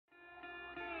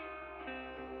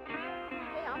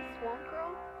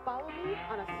you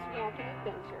on a swampy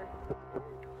adventure.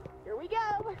 Here we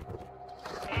go!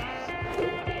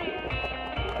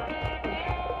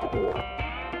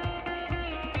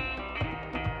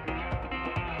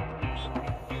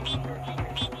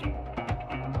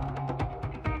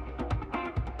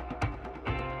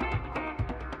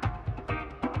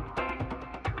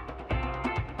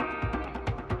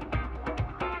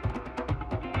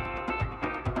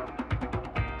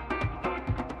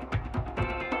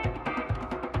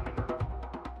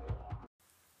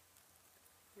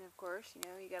 Of course, you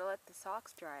know, you gotta let the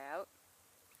socks dry out.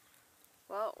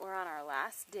 Well, we're on our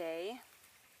last day,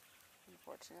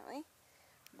 unfortunately,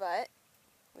 but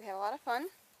we had a lot of fun,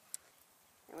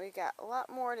 and we got a lot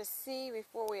more to see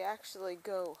before we actually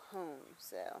go home,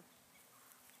 so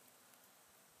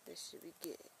this should be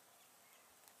good.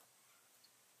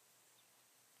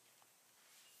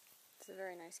 It's a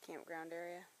very nice campground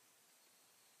area.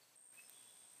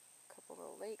 A couple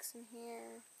little lakes in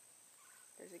here.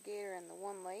 There's a gator in the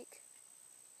one lake.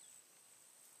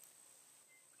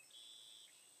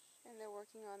 And they're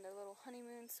working on their little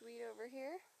honeymoon suite over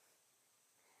here.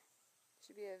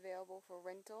 Should be available for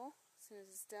rental as soon as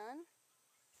it's done.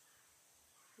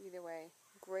 Either way,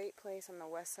 great place on the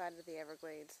west side of the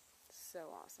Everglades.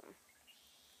 So awesome.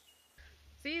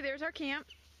 See, there's our camp.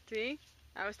 See?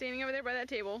 I was standing over there by that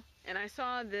table, and I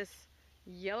saw this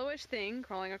yellowish thing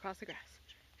crawling across the grass.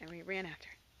 And we ran after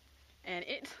it. And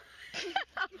it...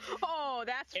 oh,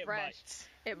 that's fresh. Bites.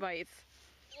 It bites.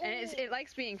 And it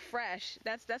likes being fresh.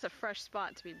 That's a fresh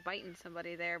spot to be biting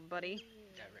somebody there, buddy.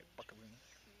 Yeah, right, buckaroo.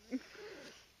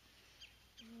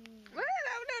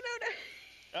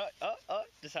 No.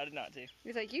 Decided not to.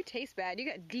 He's like, you taste bad. You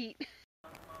got DEET.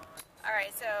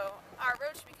 Alright, so our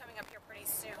road should be coming up here pretty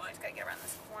soon. We just gotta get around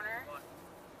this corner.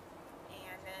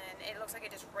 And then it looks like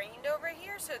it just rained over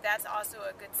here, so that's also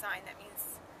a good sign. That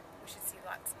means we should see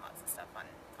lots and lots of stuff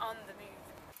on the move.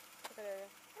 Look at it.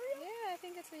 Yeah, I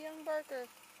think it's a young barker.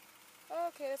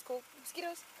 Okay, that's cool.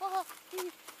 Mosquitoes. Oh,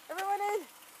 everyone in.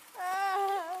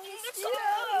 Mosquitoes.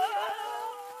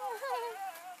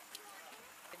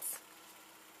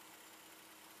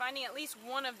 Finding at least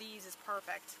one of these is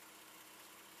perfect.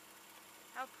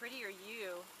 How pretty are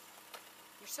you?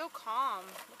 You're so calm.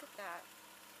 Look at that.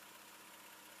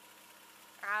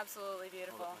 Absolutely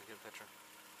beautiful. Hold up, let me get a picture.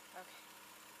 Okay.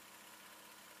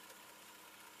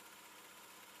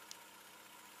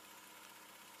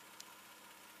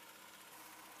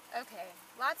 Okay,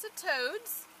 lots of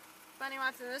toads. Finding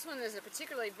lots, and this one is a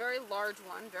particularly very large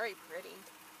one, very pretty.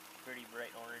 Pretty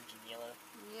bright orange and yellow.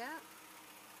 Yeah.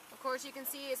 Of course, you can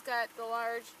see it's got the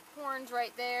large horns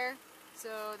right there,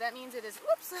 so that means it is,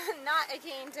 whoops, not a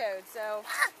cane toad. So,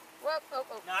 whoop, oh.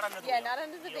 Not under the yeah, wheel. not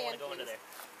under the you don't band, want to go please. into there.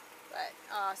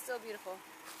 But, still beautiful.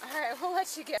 All right, we'll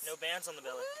let you go. No bands on the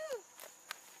belly. Woo!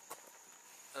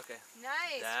 Okay.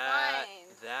 Nice That find.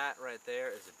 that right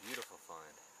there is a beautiful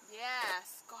find. Yeah,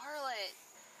 scarlet.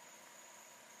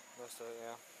 Most of it,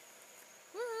 yeah.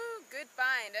 Woohoo! Good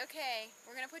find. Okay,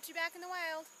 we're gonna put you back in the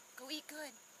wild. Go eat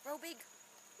good. Grow big.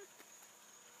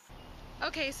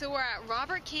 Okay, so we're at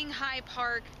Robert King High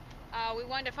Park. We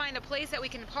wanted to find a place that we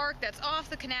can park that's off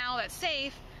the canal, that's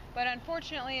safe, but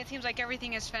unfortunately it seems like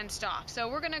everything is fenced off. So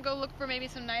we're gonna go look for maybe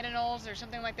some night anoles or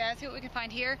something like that, see what we can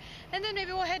find here, and then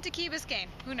maybe we'll head to Key Biscayne.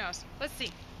 Who knows? Let's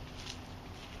see.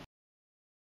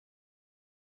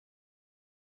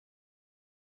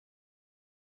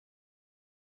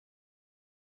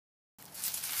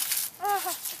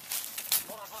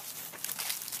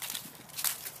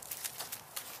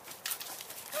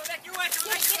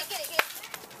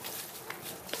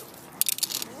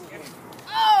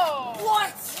 Oh!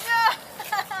 What? No!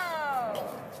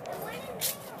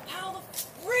 How the...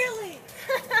 Really?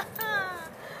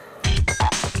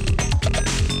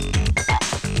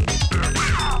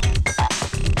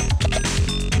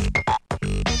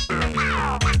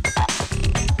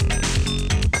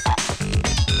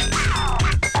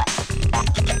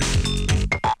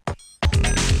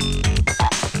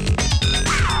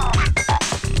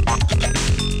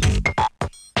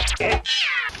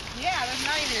 Yeah, there's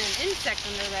not even an insect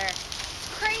under there. It's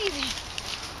crazy.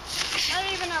 Not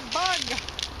even a bug.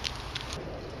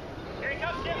 Here he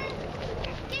comes, Jim.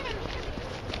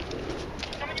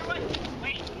 Coming your way.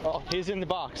 Wait. Oh, he's in the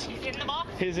box. He's in the box?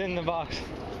 He's in the box.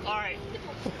 Alright.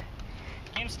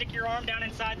 Jim, stick your arm down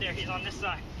inside there. He's on this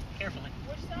side. Carefully.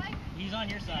 Which side? He's on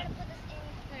your side.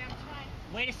 Okay, I'm trying.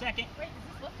 Wait a second. Wait,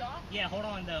 does this lift off? Yeah, hold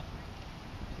on though.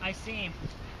 I see him.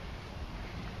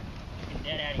 Looking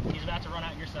dead at him. He's about to run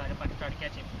out your side if I can try to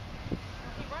catch him. If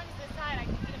he runs this side, I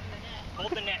can get him in the net.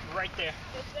 Hold the net right there.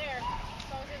 It's there.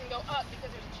 So I was going to go up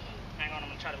because there's a chain. Hang on, I'm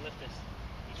going to try to lift this.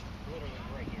 He's literally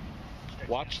right here.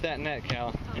 Watch that net,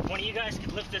 Cal. If one of you guys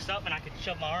could lift this up and I could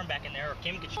shove my arm back in there, or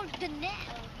Kim could. The net.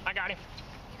 I got him.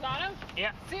 You got him?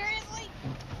 Yeah. Seriously?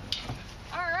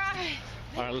 Alright.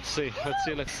 Alright, let's see. Let's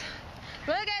see. Let's.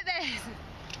 Look at this.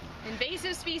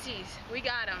 Invasive species. We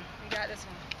got him. We got this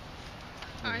one.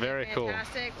 Aren't Very they cool.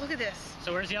 fantastic? Look at this.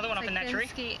 So where's the other one up in that tree?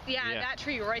 Yeah, that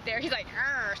tree right there. He's like,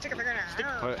 "Arr, stick a finger in there."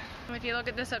 What? If you look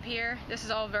at this up here, this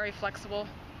is all very flexible.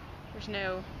 There's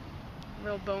no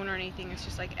real bone or anything. It's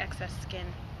just like excess skin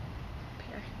up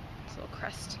here. This little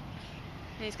crest.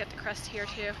 And he's got the crest here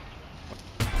too.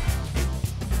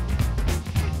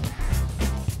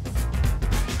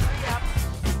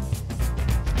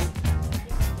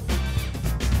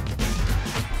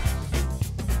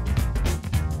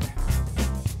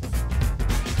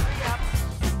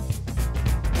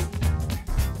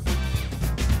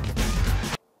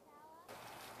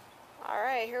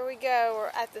 Alright, here we go.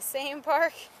 We're at the same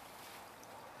park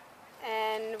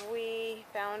and we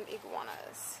found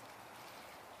iguanas.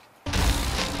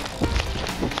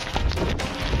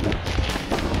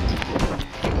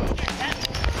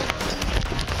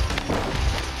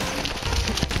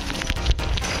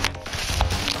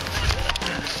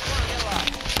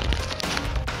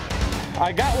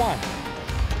 I got one.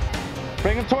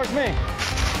 Bring him towards me.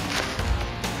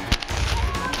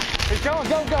 He's going,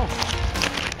 go, go.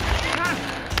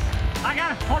 I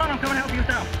got him. Hold on, I'm coming to help you with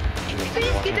that.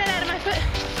 Please get that out of my foot.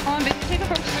 Hold on, baby. Take it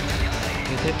first.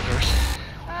 You take it first.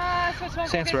 Ah, switch my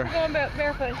Sand focus. spur. We're going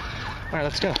barefoot. All right,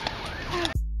 let's go.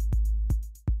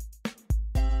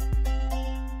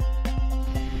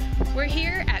 We're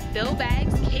here at Bill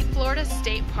Baggs, Cape Florida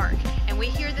State Park, and we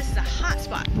hear this is a hot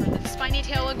spot for the spiny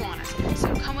tail iguanas.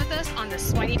 So come with us on the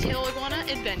spiny tail iguana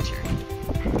adventure.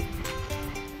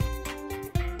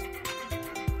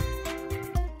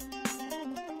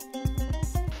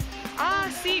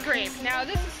 Sea grape. Now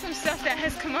this is some stuff that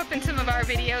has come up in some of our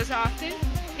videos often.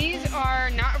 These are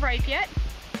not ripe yet,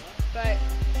 but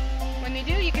when they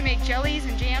do, you can make jellies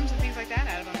and jams and things like that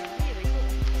out of them. Really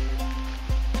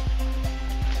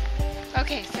cool.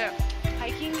 Okay, so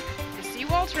hiking the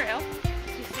Seawall Trail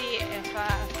to see if we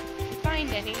find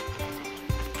any. Is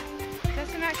that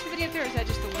some activity up there, or is that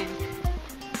just the wind?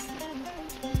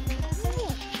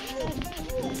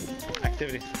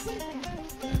 Activity.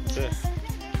 It's a...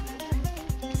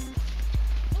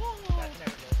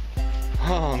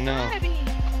 Oh no.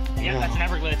 Yeah, that's an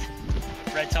Everglades.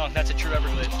 Red tongue, that's a true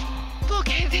Everglades. Look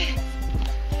at this.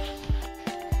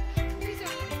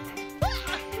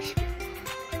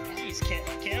 Jeez, Kim,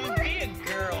 be a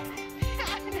girl. No,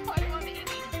 I don't want to eat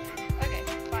me. Okay,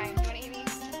 fine. You want to eat me?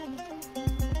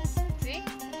 See?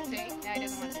 See? Now he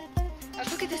doesn't want to. Oh,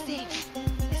 look at this thing.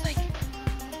 It's like,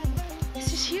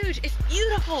 it's just huge. It's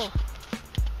beautiful.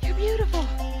 You're beautiful.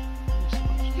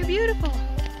 You're beautiful.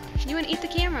 You want to eat the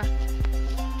camera?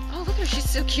 Oh, look at her. She's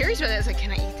so curious about that. I was like,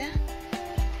 can I eat that?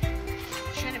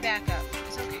 She's trying to back up.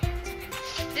 It's okay.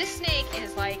 It's okay. This snake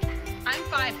is like, I'm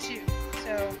 5'2",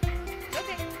 so it's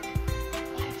okay.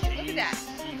 5'2". Look at that.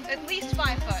 At least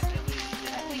 5 foot.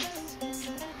 At least.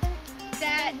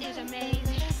 That is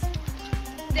amazing.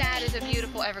 That is a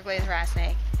beautiful Everglades rat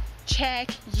snake.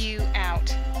 Check you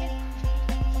out.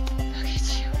 Look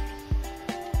at you.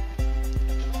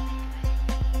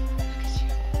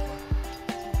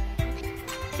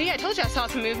 See, I told you I saw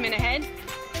some movement ahead.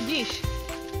 Yeesh.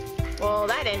 Well,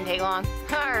 that didn't take long.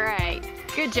 All right.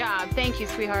 Good job. Thank you,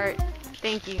 sweetheart.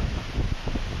 Thank you.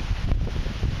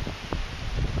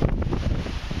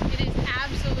 It is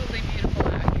absolutely beautiful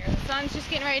out here. The sun's just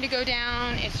getting ready to go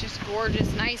down. It's just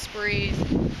gorgeous. Nice breeze.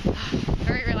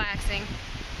 Very relaxing.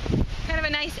 Kind of a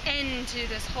nice end to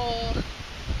this whole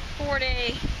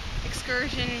 4-day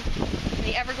excursion in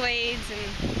the Everglades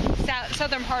and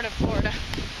southern part of Florida.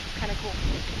 Kind of cool.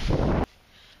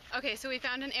 Okay, so we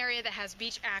found an area that has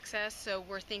beach access, so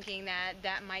we're thinking that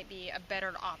that might be a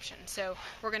better option. So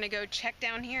we're gonna go check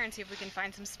down here and see if we can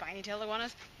find some spiny-tailed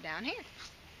iguanas down here.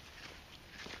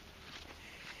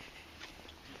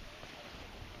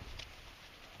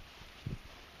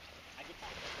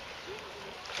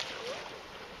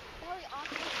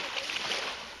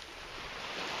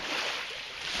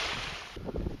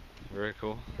 Very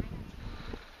cool.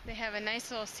 They have a nice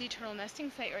little sea turtle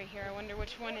nesting site right here. I wonder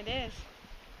which one it is.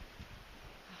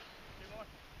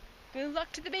 Good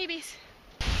luck to the babies.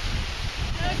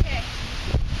 Okay.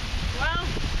 Well,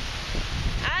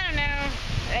 I don't know.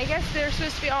 I guess they're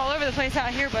supposed to be all over the place out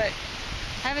here, but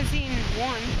I haven't seen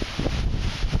one.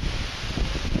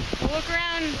 We'll look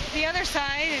around the other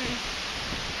side and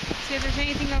see if there's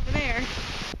anything over there.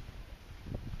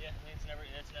 Yeah,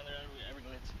 that's another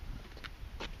Everglades.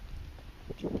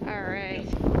 All right.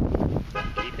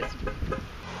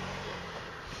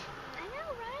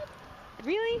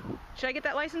 Really? Should I get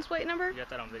that license plate number? You got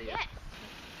that on video. Yes.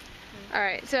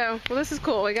 Alright, so, well, this is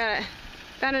cool. We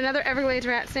found another Everglades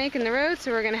rat snake in the road,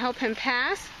 so we're going to help him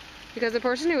pass because the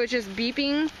person who was just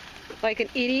beeping like an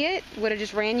idiot would have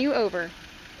just ran you over.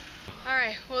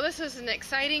 Alright, well, this was an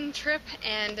exciting trip,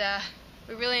 and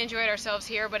we really enjoyed ourselves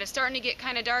here, but it's starting to get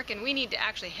kind of dark, and we need to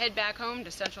actually head back home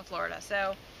to Central Florida.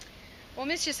 So, we'll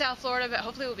miss you, South Florida, but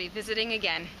hopefully we'll be visiting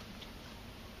again.